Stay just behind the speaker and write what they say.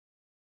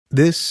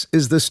This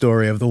is the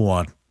story of the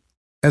one.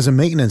 As a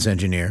maintenance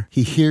engineer,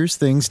 he hears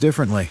things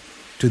differently.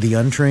 To the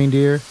untrained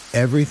ear,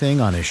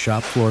 everything on his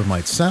shop floor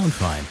might sound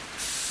fine,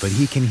 but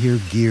he can hear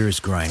gears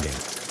grinding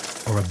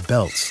or a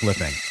belt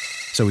slipping.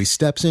 So he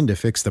steps in to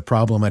fix the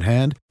problem at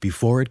hand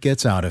before it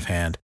gets out of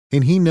hand.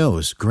 And he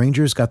knows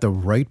Grainger's got the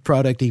right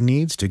product he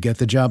needs to get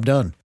the job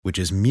done, which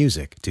is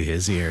music to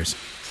his ears.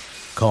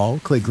 Call,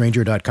 click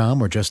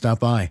Grainger.com, or just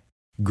stop by.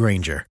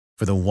 Grainger,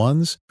 for the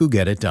ones who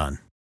get it done.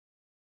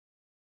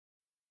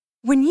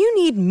 When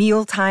you need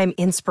mealtime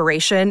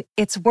inspiration,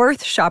 it's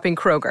worth shopping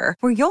Kroger,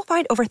 where you'll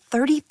find over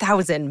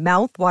 30,000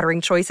 mouth-watering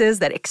choices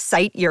that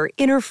excite your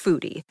inner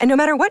foodie. And no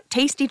matter what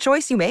tasty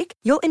choice you make,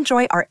 you'll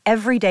enjoy our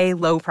everyday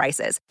low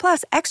prices,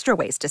 plus extra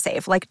ways to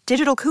save, like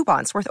digital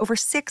coupons worth over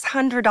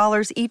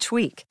 $600 each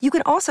week. You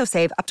can also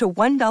save up to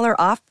 $1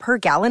 off per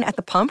gallon at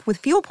the pump with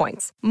fuel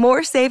points.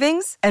 More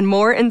savings and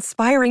more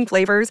inspiring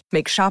flavors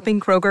make shopping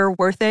Kroger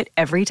worth it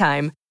every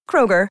time.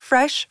 Kroger,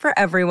 fresh for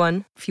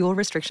everyone. Fuel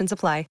restrictions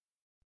apply.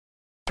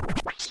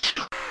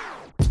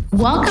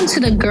 Welcome to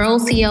the Girl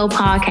CEO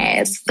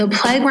podcast, the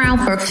playground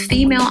for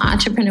female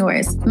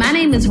entrepreneurs. My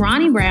name is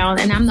Ronnie Brown,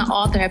 and I'm the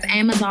author of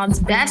Amazon's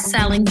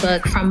best-selling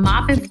book, From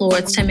Mopping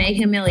Floors to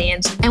Making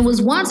Millions, and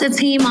was once a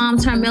teen mom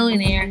turned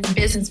millionaire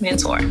business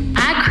mentor.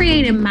 I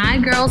created my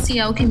Girl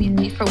CEO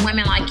community for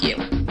women like you.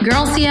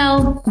 Girl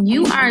CEO,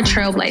 you are a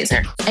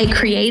trailblazer, a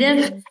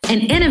creative,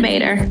 an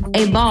innovator,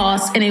 a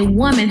boss, and a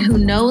woman who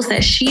knows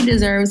that she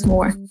deserves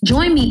more.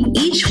 Join me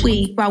each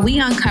week while we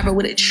uncover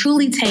what it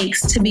truly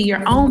takes to be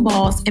your own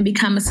boss and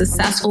become a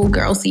successful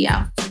Girl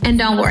CEO. And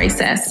don't worry,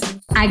 sis,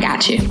 I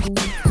got you.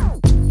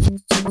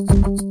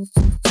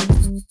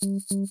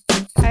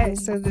 Hi,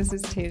 so this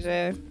is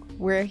Tasia.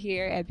 We're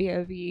here at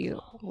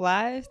BOV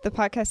Live, the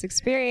podcast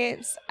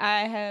experience.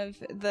 I have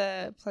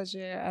the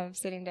pleasure of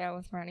sitting down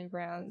with Ronnie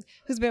Brown,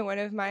 who's been one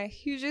of my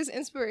hugest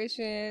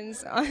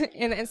inspirations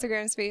in the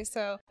Instagram space.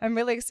 So I'm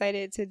really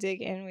excited to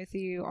dig in with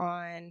you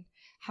on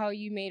how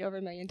you made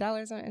over $1 million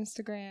on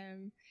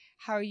Instagram,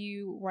 how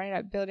you wound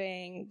up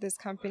building this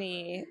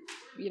company,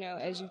 you know,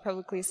 as you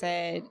publicly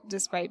said,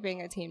 despite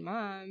being a teen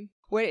mom.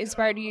 What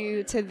inspired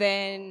you to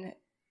then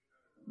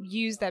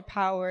use that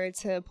power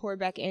to pour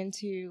back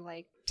into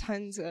like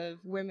tons of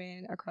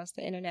women across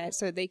the internet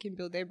so they can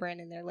build their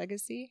brand and their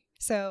legacy?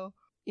 So,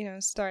 you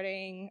know,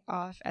 starting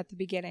off at the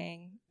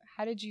beginning,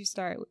 how did you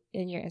start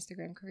in your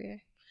Instagram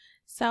career?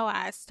 So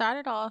I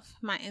started off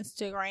my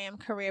Instagram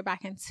career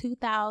back in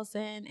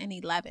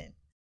 2011.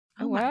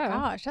 Oh my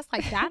gosh, that's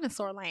like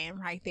dinosaur land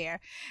right there.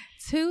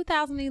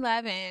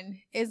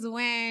 2011 is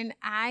when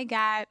I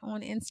got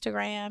on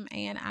Instagram,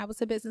 and I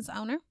was a business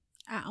owner.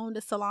 I owned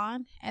a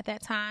salon at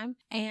that time,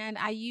 and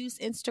I used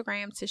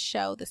Instagram to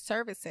show the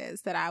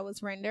services that I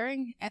was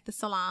rendering at the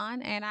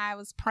salon, and I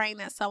was praying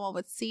that someone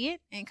would see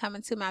it and come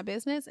into my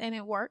business, and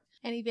it worked.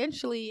 And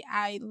eventually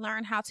I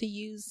learned how to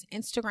use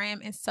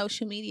Instagram and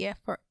social media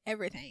for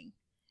everything.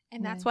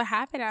 And that's what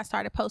happened. I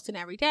started posting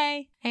every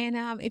day. And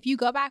if you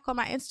go back on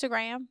my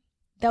Instagram,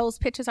 those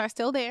pictures are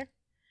still there.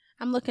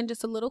 I'm looking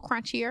just a little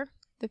crunchier.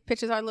 The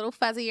pictures are a little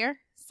fuzzier.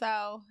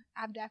 So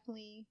I've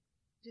definitely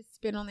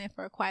just been on there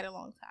for quite a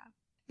long time.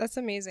 That's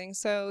amazing.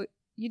 So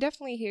you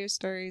definitely hear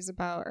stories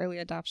about early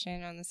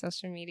adoption on the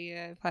social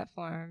media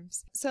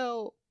platforms.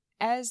 So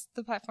as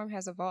the platform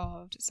has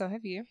evolved, so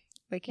have you,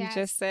 like you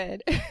just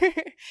said.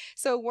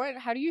 So one,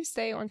 how do you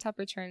stay on top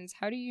of trends?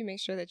 How do you make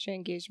sure that your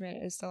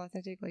engagement is still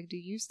authentic? Like, do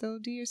you still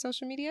do your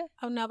social media?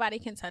 Oh, nobody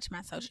can touch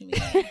my social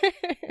media.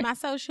 My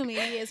social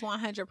media is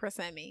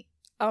 100% me.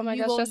 Oh my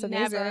gosh, that's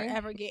amazing. You will never,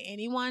 ever get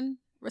anyone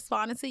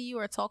responding to you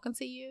or talking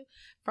to you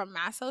from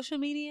my social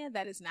media.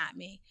 That is not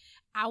me.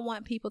 I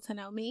want people to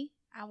know me.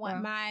 I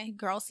want my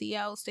girl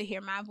CEOs to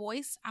hear my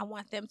voice. I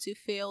want them to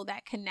feel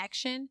that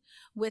connection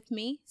with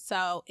me.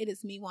 So it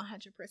is me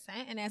 100%.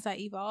 And as I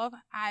evolve,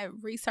 I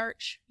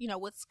research, you know,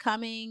 what's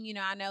coming. You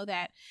know, I know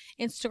that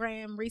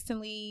Instagram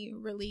recently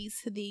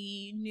released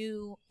the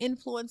new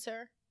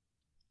influencer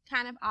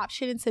kind of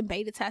option. It's in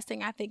beta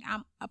testing. I think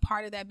I'm a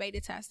part of that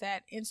beta test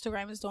that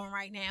Instagram is doing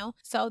right now.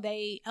 So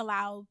they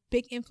allow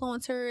big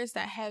influencers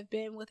that have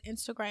been with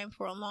Instagram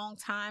for a long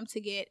time to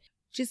get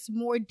just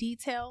more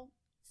detailed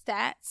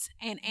stats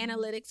and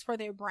analytics for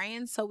their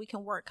brands, so we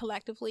can work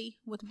collectively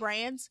with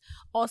brands.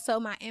 Also,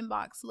 my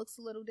inbox looks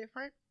a little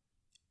different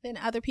than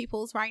other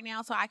people's right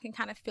now, so I can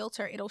kind of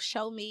filter. It'll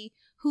show me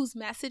who's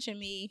messaging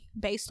me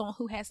based on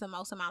who has the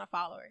most amount of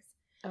followers.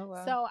 Oh,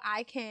 wow. So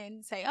I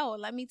can say, oh,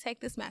 let me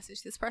take this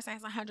message. This person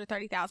has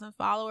 130,000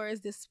 followers.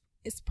 This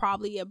is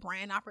probably a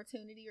brand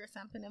opportunity or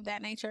something of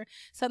that nature.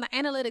 So the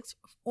analytics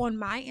on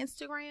my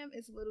Instagram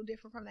is a little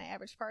different from the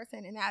average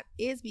person. And that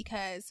is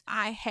because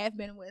I have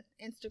been with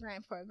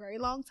Instagram for a very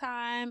long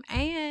time.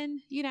 And,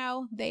 you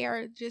know, they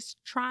are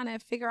just trying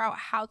to figure out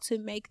how to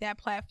make that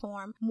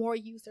platform more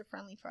user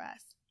friendly for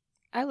us.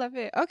 I love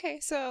it. Okay,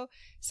 so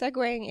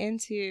segueing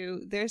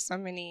into, there's so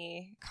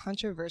many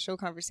controversial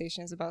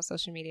conversations about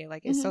social media.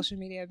 Like, is social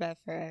media bad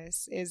for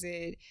us? Is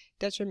it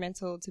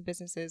detrimental to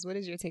businesses? What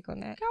is your take on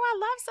that? Girl, I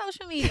love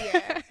social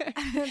media.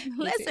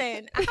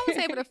 Listen, I was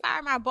able to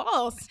fire my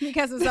boss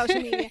because of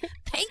social media.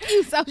 Thank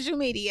you, social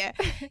media.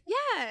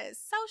 Yes,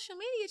 social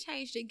media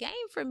changed the game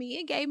for me.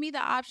 It gave me the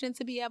option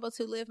to be able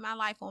to live my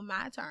life on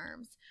my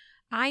terms.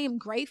 I am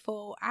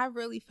grateful. I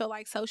really feel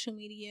like social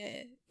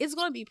media is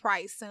going to be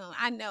priced soon.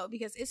 I know,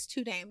 because it's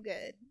too damn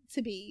good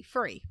to be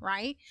free,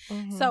 right?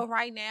 So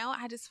right now,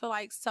 I just feel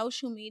like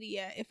social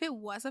media, if it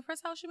wasn't for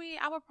social media,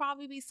 I would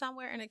probably be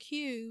somewhere in a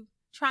cube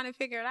trying to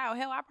figure it out.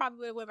 Hell, I probably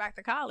would have went back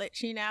to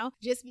college, you know,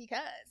 just because.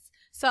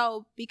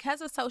 So because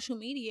of social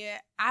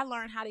media, I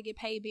learned how to get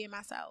paid being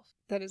myself.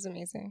 That is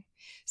amazing.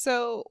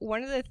 So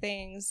one of the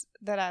things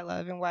that I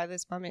love and why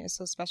this moment is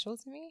so special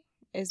to me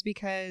is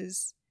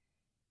because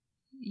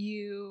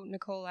you,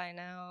 Nicole, I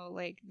know,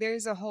 like,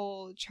 there's a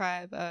whole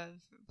tribe of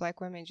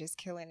Black women just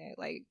killing it,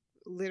 like,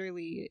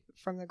 literally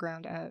from the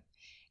ground up,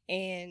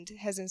 and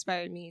has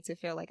inspired me to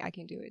feel like I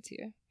can do it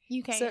too.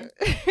 You can. So,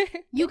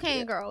 you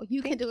can, girl.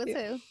 You can do it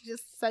too,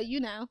 just so you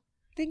know.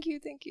 Thank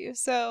you.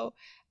 So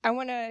I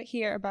want to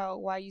hear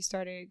about why you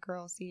started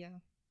Girl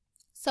CEO.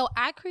 So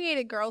I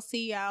created Girl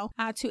CEO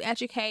to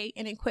educate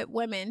and equip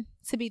women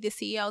to be the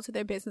CEO to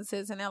their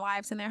businesses and their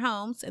lives and their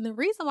homes. And the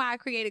reason why I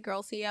created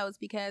Girl CEO is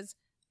because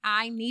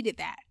I needed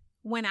that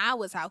when I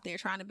was out there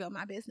trying to build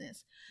my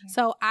business.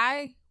 So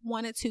I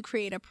wanted to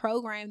create a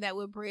program that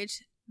would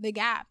bridge the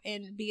gap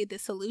and be the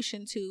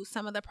solution to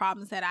some of the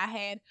problems that I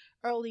had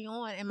early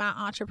on in my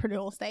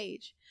entrepreneurial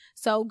stage.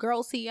 So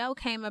Girl CEO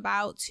came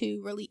about to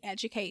really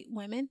educate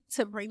women,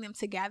 to bring them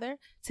together,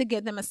 to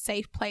give them a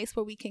safe place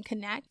where we can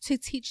connect, to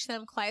teach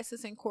them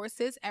classes and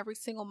courses every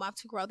single month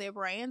to grow their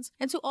brands,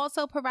 and to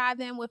also provide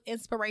them with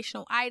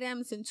inspirational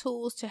items and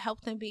tools to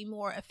help them be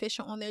more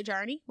efficient on their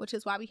journey, which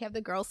is why we have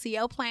the Girl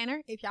CEO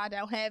Planner. If y'all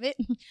don't have it,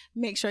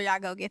 make sure y'all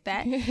go get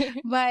that.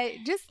 But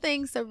just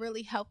things to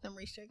really help them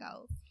reach their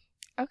goals.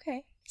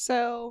 Okay.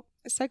 So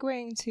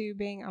segueing to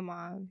being a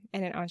mom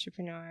and an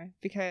entrepreneur,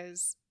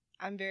 because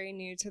I'm very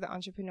new to the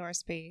entrepreneur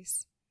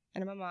space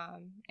and I'm a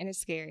mom and it's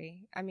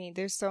scary. I mean,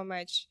 there's so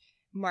much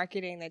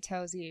marketing that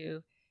tells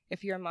you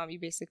if you're a mom, you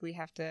basically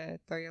have to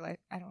throw your life.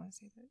 I don't want to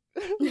say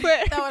that.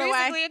 But throw it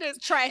away. It is.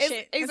 Trash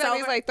it. Exactly.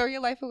 It's like throw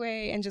your life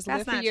away and just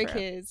live for your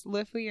kids,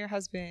 live for your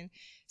husband.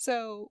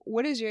 So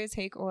what is your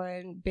take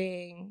on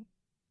being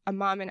a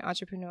mom and an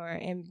entrepreneur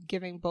and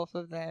giving both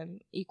of them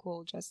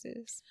equal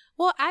justice?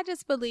 Well, I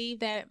just believe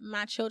that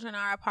my children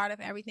are a part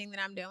of everything that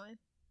I'm doing.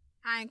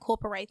 I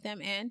incorporate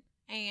them in.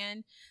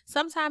 And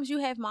sometimes you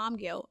have mom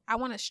guilt. I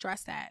want to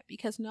stress that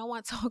because no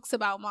one talks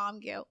about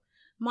mom guilt.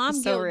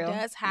 Mom guilt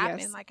does happen.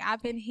 Yes. Like,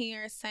 I've been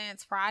here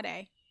since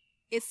Friday.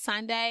 It's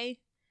Sunday.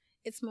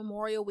 It's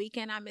Memorial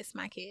Weekend. I miss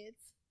my kids,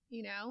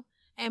 you know,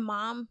 and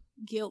mom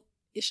guilt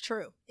is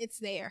true. It's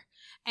there.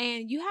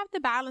 And you have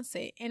to balance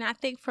it. And I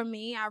think for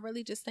me, I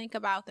really just think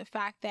about the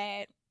fact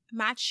that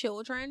my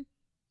children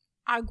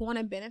are going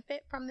to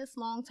benefit from this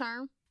long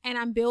term. And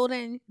I'm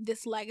building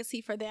this legacy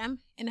for them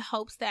in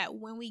hopes that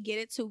when we get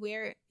it to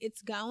where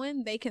it's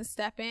going, they can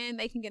step in,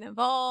 they can get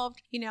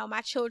involved. You know, my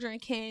children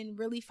can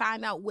really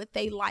find out what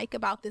they like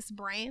about this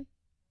brand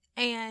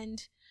and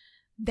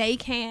they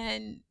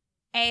can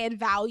add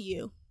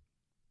value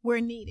where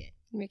needed.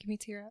 You're making me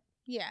tear up.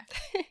 Yeah.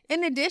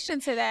 In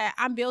addition to that,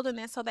 I'm building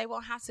it so they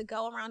won't have to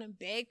go around and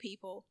beg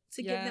people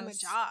to give them a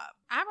job.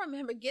 I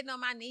remember getting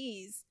on my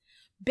knees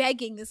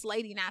begging this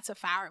lady not to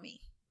fire me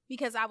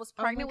because I was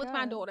pregnant with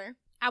my daughter.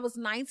 I was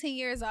 19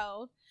 years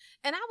old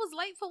and I was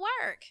late for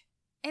work.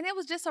 And it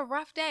was just a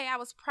rough day. I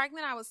was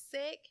pregnant. I was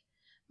sick.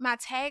 My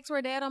tags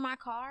were dead on my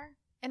car.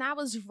 And I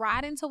was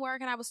riding to work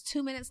and I was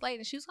 2 minutes late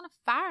and she was going to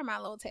fire my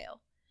little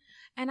tail.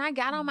 And I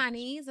got on my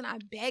knees and I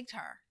begged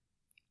her.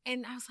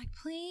 And I was like,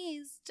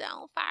 please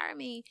don't fire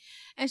me.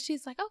 And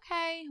she's like,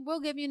 okay,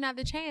 we'll give you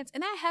another chance.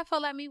 And that heifer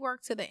let me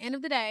work to the end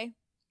of the day.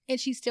 And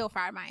she still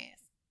fired my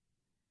ass.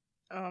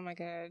 Oh, my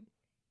God.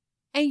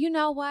 And you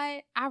know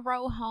what? I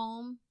rode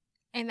home.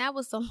 And that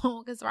was the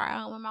longest ride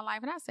home in my life.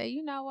 And I said,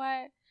 you know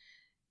what?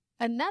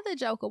 Another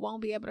joker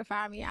won't be able to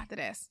fire me after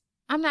this.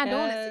 I'm not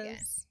doing this again.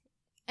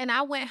 And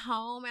I went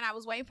home and I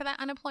was waiting for that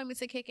unemployment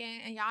to kick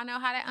in. And y'all know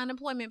how that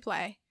unemployment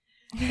play.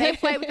 They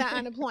play with that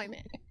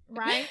unemployment,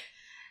 right?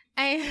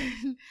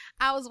 And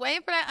I was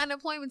waiting for that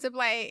unemployment to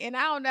play. And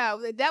I don't know,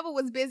 the devil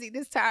was busy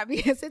this time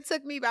because it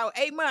took me about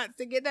 8 months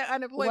to get that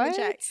unemployment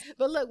check.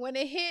 But look, when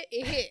it hit,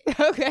 it hit.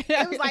 Okay.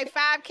 It was like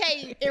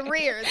 $5,000 in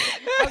rears.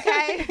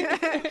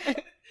 Okay.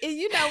 And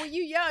you know, when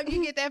you young,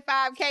 you get that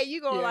 $5,000,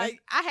 you go like,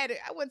 I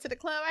went to the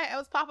club, I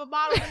was popping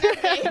bottles and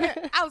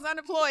everything. I was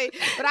unemployed,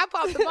 but I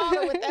popped the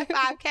bottle with that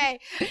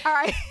 $5,000. All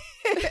right.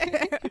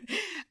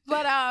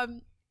 But,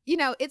 you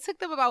know, it took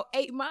them about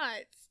 8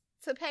 months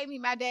to pay me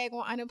my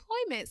daggone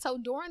unemployment. So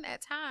during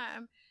that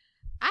time,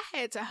 I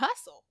had to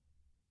hustle.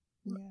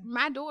 Yeah.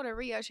 My daughter,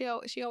 Ria, she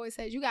always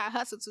says, you got to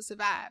hustle to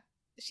survive.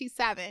 She's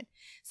 7.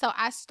 So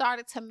I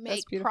started to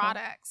make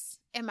products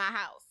in my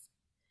house.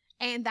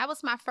 And that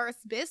was my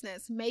first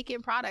business,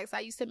 making products. I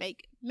used to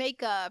make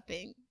makeup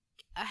and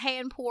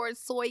hand-poured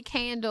soy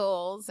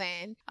candles.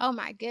 And oh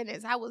my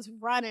goodness, I was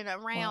running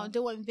around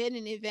doing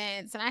vending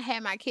events. And I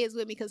had my kids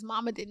with me because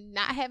mama did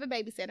not have a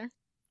babysitter.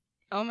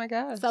 Oh my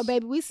gosh. So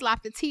baby, we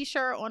slapped a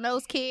t-shirt on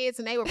those kids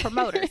and they were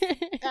promoters.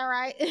 All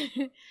right.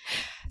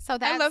 So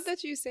I love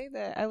that you say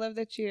that. I love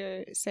that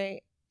you're saying,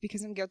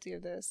 because I'm guilty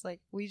of this.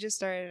 Like, we just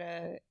started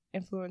a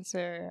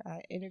influencer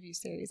interview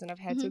series, and I've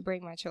had to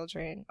bring my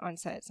children on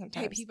set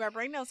sometimes. Hey, people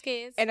bring those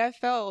kids. And I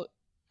felt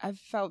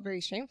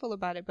very shameful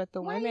about it, but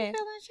the Why women. Are you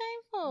feeling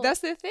shameful? That's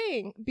the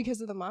thing,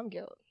 because of the mom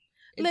guilt.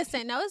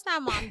 Listen, no, it's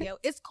not mom guilt.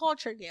 It's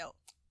culture guilt.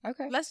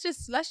 Okay. Let's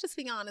just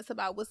be honest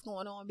about what's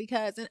going on,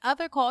 because in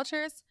other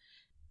cultures,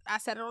 I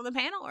said it on the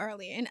panel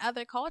earlier, in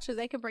other cultures,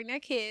 they could bring their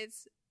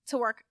kids to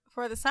work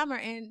for the summer,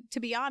 and to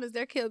be honest,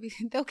 their kid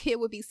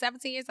would be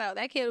 17 years old.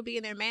 That kid would be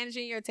in there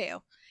managing your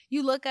tail.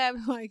 You look up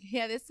like,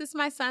 yeah, this is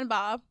my son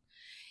Bob.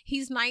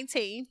 He's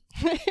 19.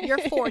 You're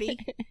 40.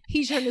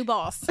 He's your new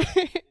boss.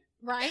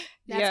 Right?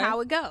 That's how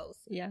it goes.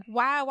 Yeah.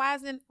 Why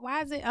is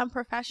it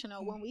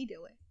unprofessional when we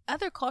do it?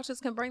 Other cultures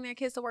can bring their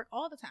kids to work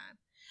all the time,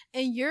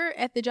 and you're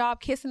at the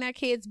job kissing their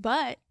kids'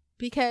 butt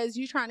because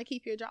you're trying to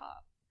keep your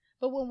job.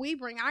 But when we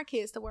bring our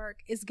kids to work,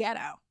 it's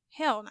ghetto.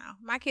 Hell no.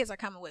 My kids are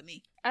coming with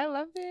me. I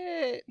love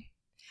it.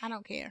 I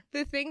don't care.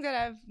 The thing that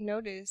I've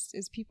noticed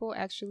is people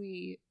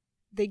actually,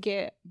 they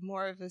get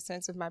more of a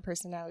sense of my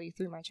personality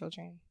through my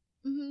children.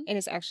 Mm-hmm. And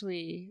it's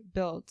actually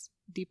built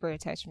deeper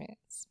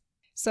attachments.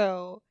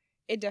 So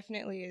it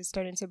definitely is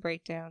starting to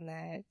break down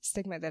that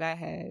stigma that I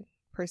had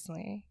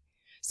personally.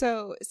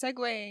 So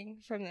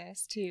segueing from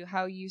this to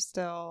how you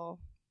still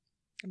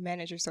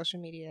manage your social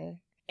media.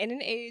 In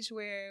an age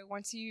where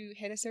once you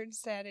hit a certain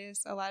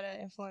status, a lot of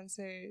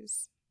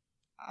influencers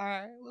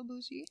are a little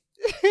bougie.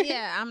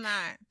 Yeah, I'm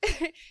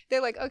not.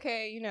 They're like,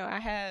 okay, I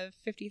have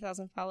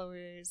 50,000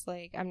 followers.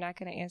 Like, I'm not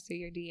going to answer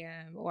your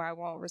DM, or I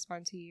won't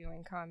respond to you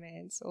in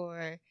comments,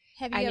 or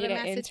I need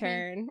an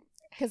intern.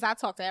 Because I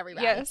talk to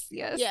everybody. Yes.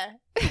 Yeah.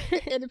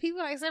 And the people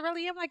like, is it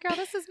really? I'm like, girl,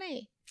 this is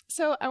me.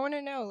 So I want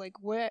to know, like,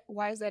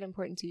 why is that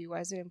important to you?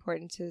 Why is it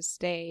important to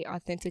stay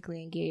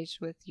authentically engaged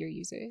with your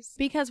users?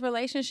 Because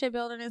relationship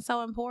building is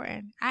so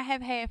important. I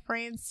have had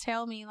friends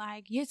tell me,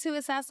 like, you're too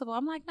accessible.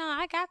 I'm like, no,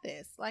 I got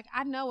this. Like,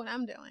 I know what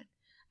I'm doing.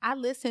 I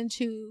listen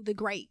to the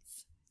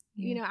greats.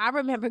 Yeah. I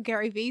remember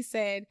Gary Vee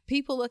said,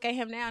 people look at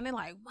him now and they're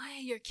like, wow,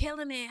 you're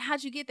killing it.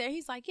 How'd you get there?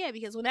 He's like, yeah,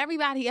 because when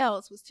everybody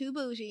else was too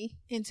bougie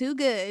and too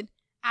good,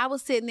 I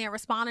was sitting there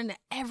responding to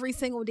every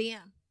single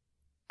DM.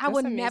 I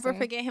would never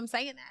forget him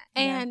saying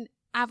that. Yeah. And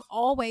I've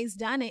always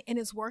done it, and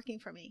it's working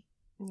for me.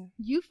 Yeah.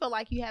 You feel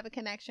like you have a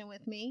connection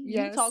with me.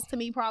 Yes. You talk to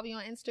me probably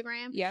on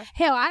Instagram. Yeah.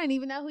 Hell, I didn't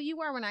even know who you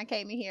were when I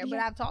came in here, but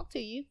I've talked to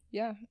you.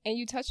 Yeah. And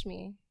you touched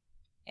me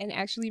and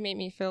actually made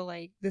me feel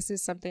like this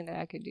is something that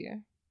I could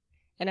do.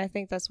 And I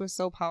think that's what's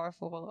so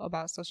powerful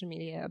about social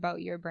media,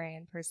 about your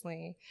brand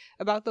personally,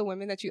 about the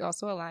women that you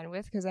also align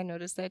with, because I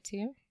noticed that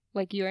too.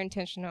 Like, you're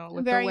intentional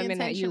with the women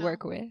that you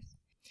work with.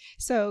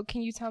 So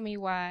can you tell me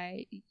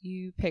why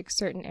you pick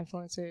certain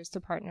influencers to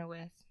partner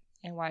with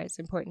and why it's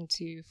important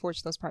to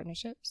forge those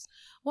partnerships?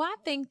 Well, I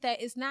think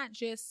that it's not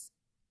just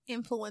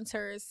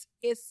influencers.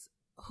 It's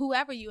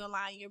whoever you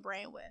align your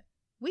brand with.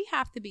 We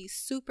have to be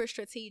super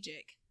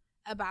strategic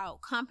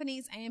about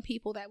companies and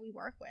people that we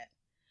work with.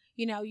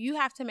 You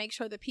have to make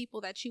sure the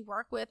people that you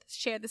work with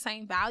share the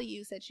same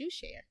values that you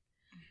share.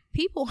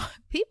 People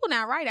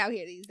not right out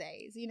here these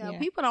days.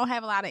 People don't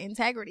have a lot of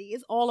integrity.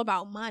 It's all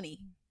about money.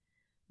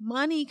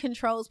 Money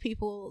controls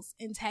people's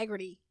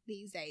integrity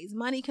these days.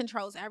 Money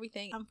controls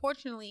everything.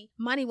 Unfortunately,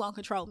 money won't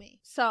control me.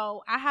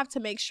 So I have to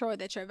make sure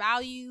that your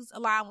values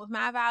align with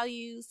my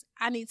values.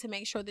 I need to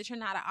make sure that you're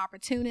not an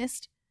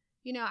opportunist.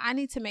 I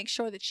need to make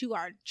sure that you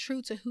are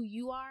true to who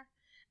you are.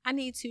 I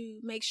need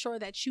to make sure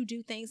that you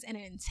do things in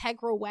an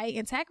integral way.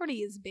 Integrity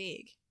is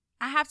big.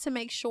 I have to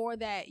make sure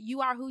that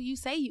you are who you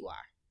say you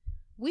are.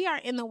 We are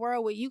in the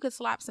world where you could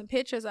slap some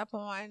pictures up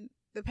on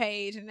the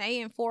page and they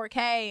in 4K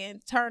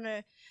and turn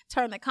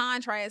the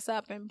contrast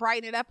up and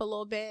brighten it up a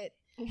little bit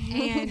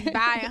and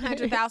buy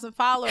 100,000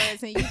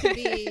 followers, and you can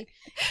be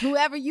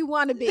whoever you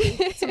want to be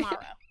tomorrow.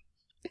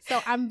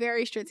 So I'm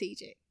very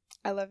strategic.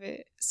 I love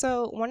it.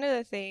 So one of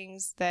the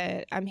things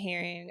that I'm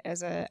hearing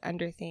as a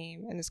under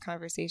theme in this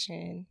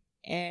conversation,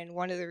 and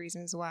one of the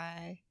reasons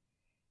why,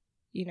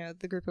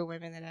 the group of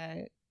women that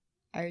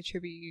I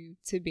attribute you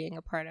to being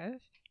a part of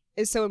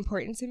is so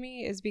important to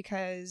me, is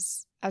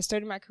because I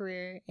started my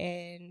career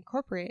in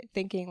corporate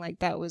thinking like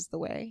that was the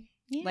way.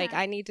 Yeah. Like,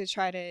 I need to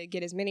try to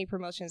get as many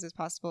promotions as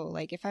possible.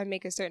 Like, if I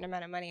make a certain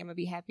amount of money, I'm going to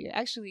be happier.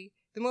 Actually,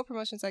 the more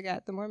promotions I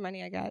got, the more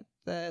money I got,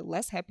 the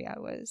less happy I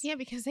was. Yeah,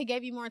 because they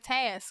gave you more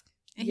tasks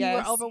and you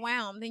were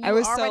overwhelmed. And you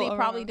were already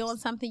probably doing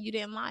something you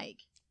didn't like.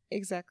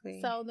 Exactly.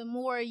 So the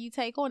more you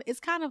take on, it's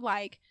kind of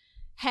like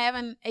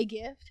having a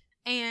gift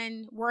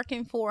and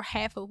working for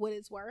half of what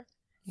it's worth.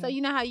 So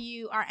you know how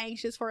you are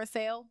anxious for a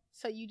sale,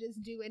 so you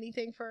just do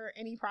anything for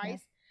any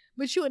price,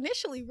 but you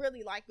initially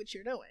really like what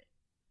you're doing.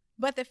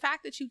 But the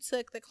fact that you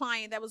took the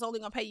client that was only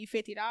going to pay you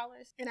 $50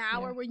 an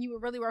hour when you were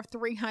really worth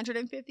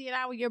 $350 an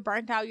hour, you're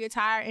burnt out, you're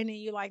tired, and then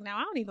you're like, no,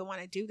 I don't even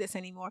want to do this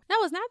anymore. No,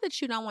 it's not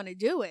that you don't want to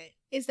do it.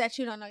 It's that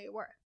you don't know your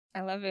worth.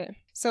 I love it.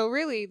 So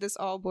really, this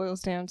all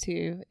boils down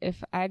to,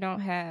 if I don't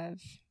have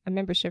a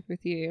membership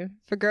with you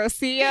for Girl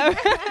CEO,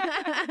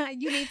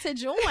 you need to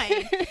join.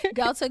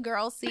 Go to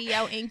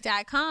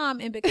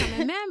girlceoinc.com and become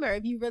a member.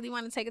 If you really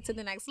want to take it to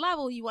the next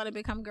level, you want to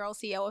become Girl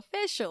CEO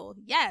official.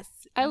 Yes.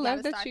 I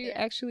love that you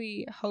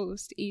actually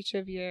host each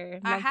of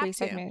your monthly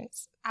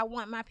segments. I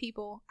want my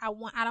people. I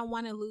don't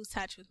want to lose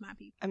touch with my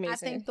people. Amazing. I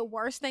think the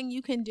worst thing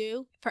you can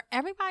do for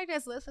everybody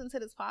that's listening to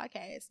this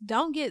podcast,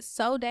 don't get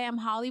so damn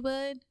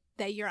Hollywood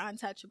that you're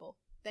untouchable,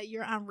 that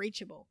you're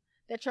unreachable,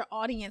 that your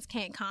audience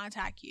can't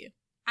contact you.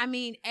 I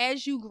mean,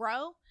 as you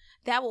grow,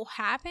 that will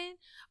happen,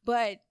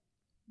 but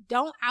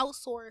don't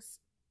outsource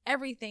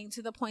everything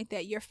to the point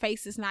that your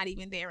face is not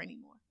even there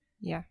anymore.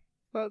 Yeah.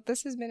 Well,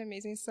 this has been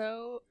amazing.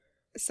 So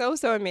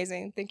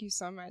amazing. Thank you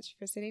so much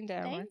for sitting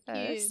down with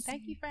us.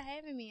 Thank you for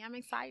having me. I'm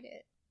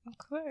excited. Of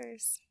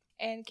course.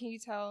 And can you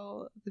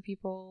tell the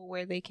people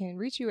where they can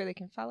reach you, where they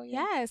can follow you?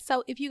 Yes.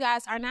 So if you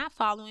guys are not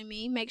following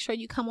me, make sure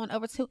you come on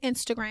over to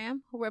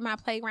Instagram, where my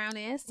playground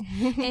is,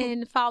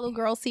 and follow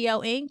Girl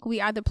CEO Inc. We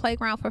are the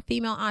playground for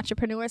female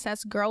entrepreneurs.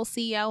 That's Girl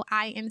CEO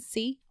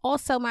INC.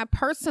 Also, my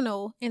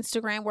personal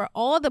Instagram, where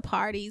all the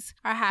parties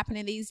are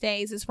happening these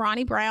days, is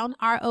Ronnie Brown,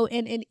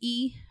 RONNE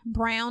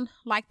Brown,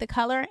 like the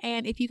color.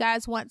 And if you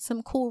guys want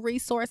some cool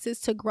resources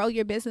to grow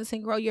your business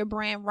and grow your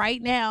brand right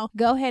now,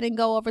 go ahead and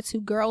go over to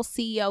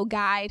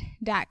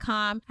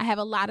girlceoguide.com. I have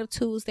a lot of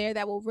tools there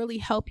that will really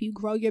help you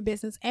grow your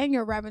business and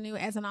your revenue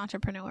as an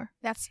entrepreneur.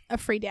 That's a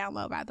free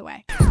download, by the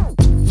way.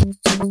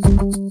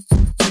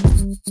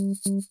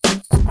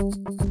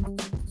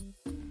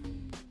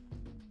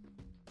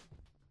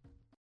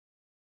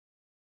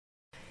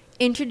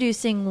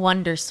 Introducing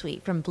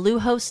Wondersuite from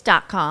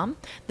Bluehost.com,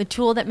 the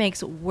tool that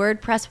makes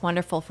WordPress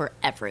wonderful for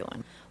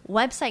everyone.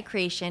 Website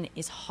creation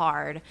is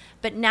hard,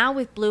 but now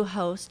with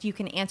Bluehost, you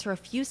can answer a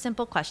few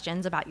simple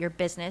questions about your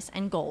business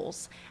and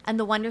goals, and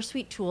the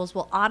Wondersuite tools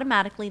will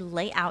automatically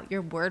lay out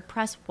your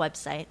WordPress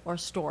website or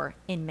store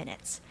in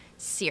minutes.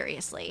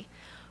 Seriously.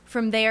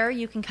 From there,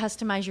 you can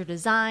customize your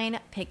design,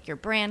 pick your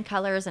brand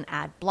colors, and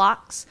add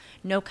blocks.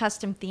 No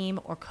custom theme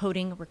or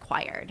coding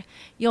required.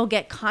 You'll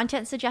get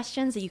content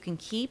suggestions that you can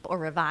keep or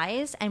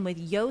revise, and with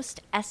Yoast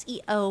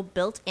SEO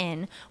built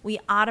in,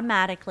 we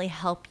automatically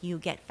help you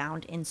get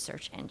found in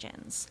search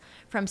engines.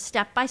 From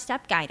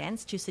step-by-step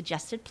guidance to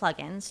suggested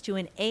plugins to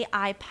an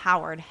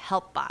AI-powered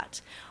help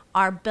bot,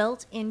 our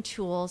built-in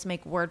tools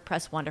make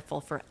WordPress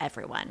wonderful for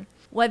everyone.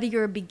 Whether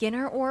you're a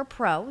beginner or a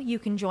pro, you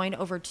can join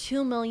over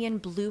 2 million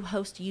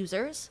Bluehost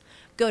users.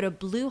 Go to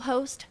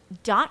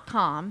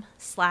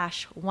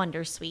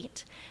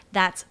bluehost.com/wondersuite.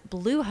 That's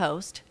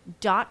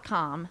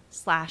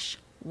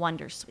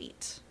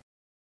bluehost.com/wondersuite.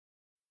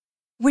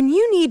 When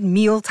you need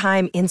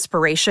mealtime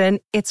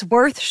inspiration, it's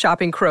worth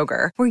shopping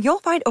Kroger, where you'll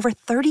find over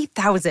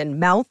 30,000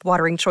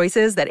 mouth-watering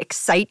choices that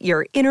excite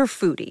your inner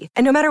foodie.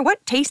 And no matter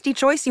what tasty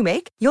choice you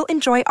make, you'll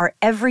enjoy our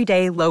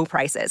everyday low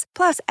prices,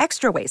 plus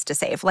extra ways to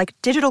save, like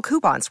digital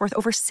coupons worth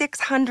over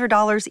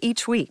 $600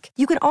 each week.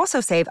 You can also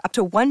save up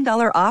to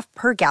 $1 off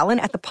per gallon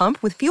at the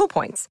pump with fuel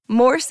points.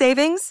 More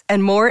savings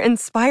and more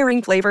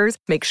inspiring flavors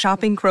make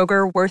shopping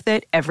Kroger worth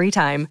it every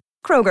time.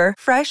 Kroger,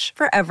 fresh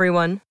for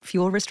everyone.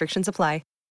 Fuel restrictions apply.